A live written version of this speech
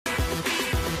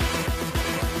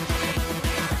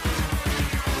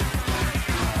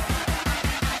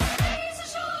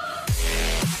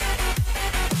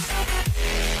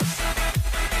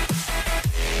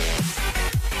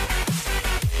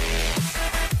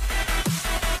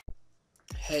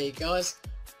Hey guys,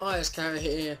 Carrot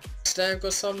here. Today I've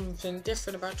got something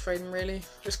different about trading really.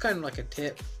 It's kind of like a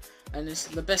tip, and it's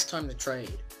the best time to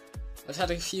trade. I've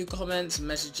had a few comments and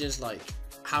messages like,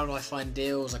 how do I find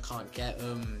deals, I can't get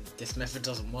them, this method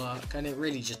doesn't work, and it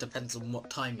really just depends on what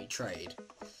time you trade.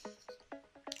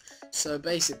 So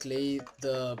basically,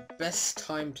 the best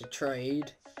time to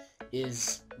trade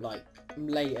is like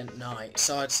late at night,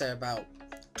 so I'd say about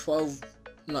 12,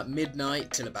 like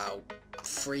midnight till about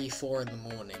 3-4 in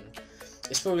the morning.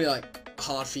 It's probably like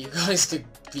hard for you guys to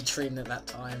be trading at that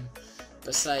time,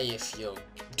 but say if you're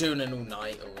doing it all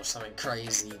night or something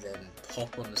crazy, then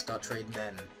hop on and start trading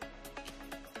then.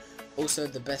 Also,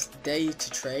 the best day to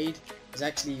trade is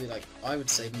actually, like, I would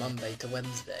say Monday to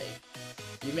Wednesday.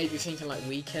 You may be thinking like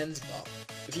weekends, but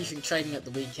if you think trading at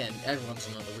the weekend, everyone's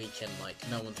on at the weekend, like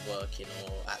no one's working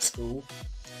or at school.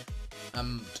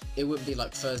 It wouldn't be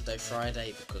like Thursday,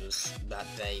 Friday, because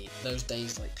those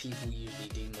days, like, people usually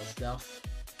do more stuff.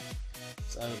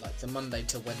 So like the Monday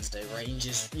to Wednesday range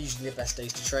is usually the best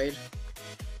days to trade.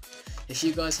 If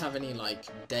you guys have any like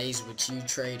days which you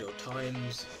trade or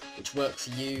times which work for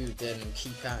you, then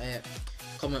keep at it.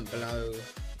 Comment below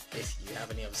if you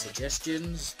have any other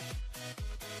suggestions.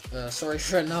 Sorry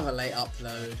for another late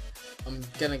upload. I'm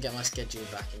gonna get my schedule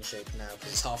back in shape now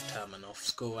because it's half term and off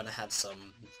school, and I had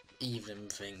some evening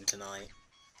thing tonight.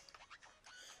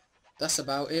 That's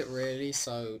about it really.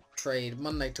 So trade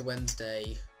Monday to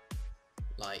Wednesday,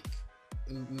 like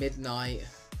midnight,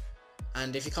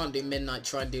 and if you can't do midnight,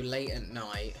 try and do late at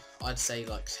night. I'd say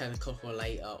like 10 o'clock or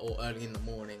later, or early in the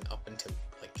morning up until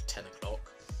like 10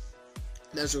 o'clock.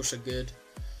 That's also good.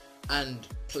 And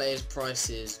players'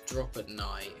 prices drop at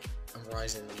night and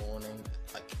rise in the morning,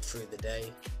 like through the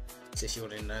day, so if you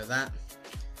want to know that.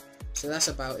 So that's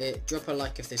about it. Drop a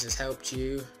like if this has helped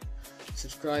you,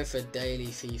 subscribe for daily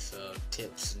FIFA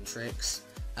tips and tricks,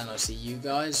 and I'll see you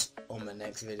guys on the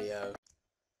next video.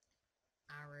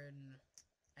 Aaron,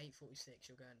 846,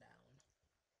 you're going down.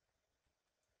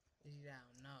 Is he down?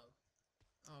 No.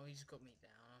 Oh, he's got me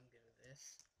down. I'm good at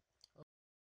this.